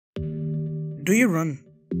Do you run?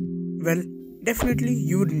 Well, definitely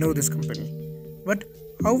you would know this company. But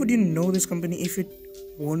how would you know this company if it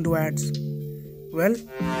won't do ads? Well,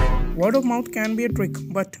 word of mouth can be a trick,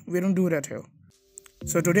 but we don't do that here.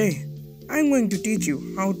 So today, I'm going to teach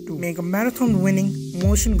you how to make a marathon winning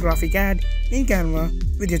motion graphic ad in Canva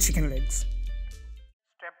with your chicken legs.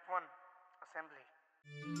 Step 1. Assembly.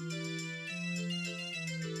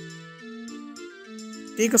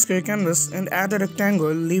 Take a square canvas and add a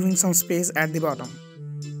rectangle, leaving some space at the bottom.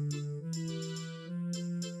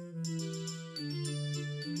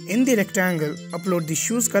 In the rectangle, upload the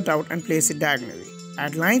shoe's cutout and place it diagonally.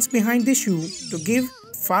 Add lines behind the shoe to give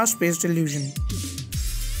fast-paced illusion.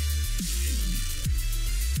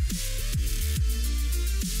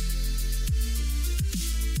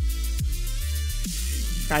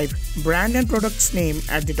 Type brand and product's name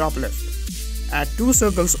at the top left. Add two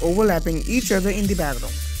circles overlapping each other in the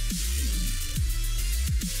background.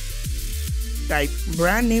 Type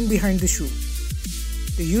brand name behind the shoe.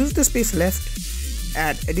 To use the space left,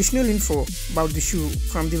 add additional info about the shoe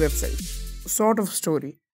from the website. Sort of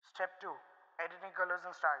story. Step 2. Editing colors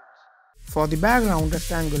and styles. For the background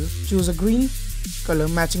rectangle, choose a green color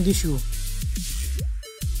matching the shoe.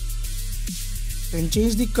 Then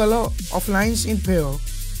change the color of lines in pair,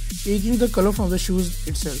 taking the color from the shoes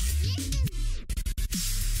itself.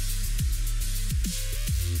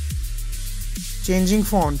 Changing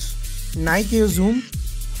fonts. Nike Air Zoom,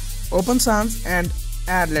 Open Sans and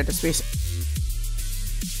add letter spacing.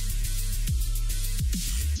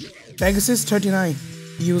 Pegasus 39.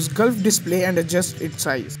 Use Gulf display and adjust its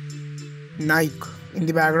size. Nike in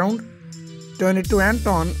the background. Turn it to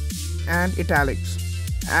Anton and italics.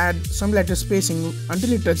 Add some letter spacing until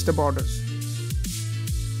you touch the borders.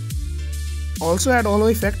 Also add halo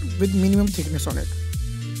effect with minimum thickness on it.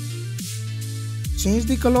 Change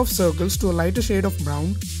the color of circles to a lighter shade of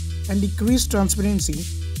brown and decrease transparency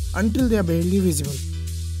until they are barely visible.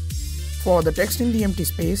 For the text in the empty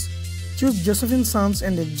space, choose Josephine Sans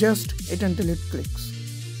and adjust it until it clicks.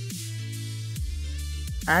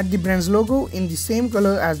 Add the brand's logo in the same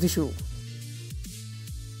color as the shoe.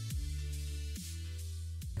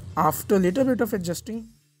 After a little bit of adjusting,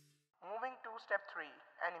 moving to step 3,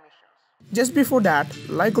 animations. Just before that,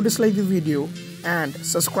 like or dislike the video and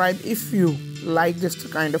subscribe if you like this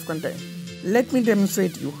kind of content. Let me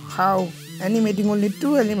demonstrate you how animating only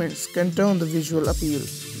 2 elements can turn the visual appeal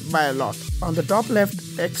by a lot. On the top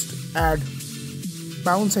left text, add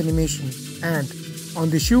bounce animation, and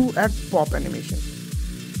on the shoe add pop animation.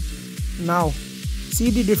 Now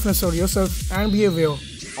see the difference for yourself and be aware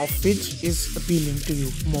of which is appealing to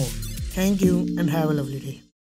you more. Thank you and have a lovely day.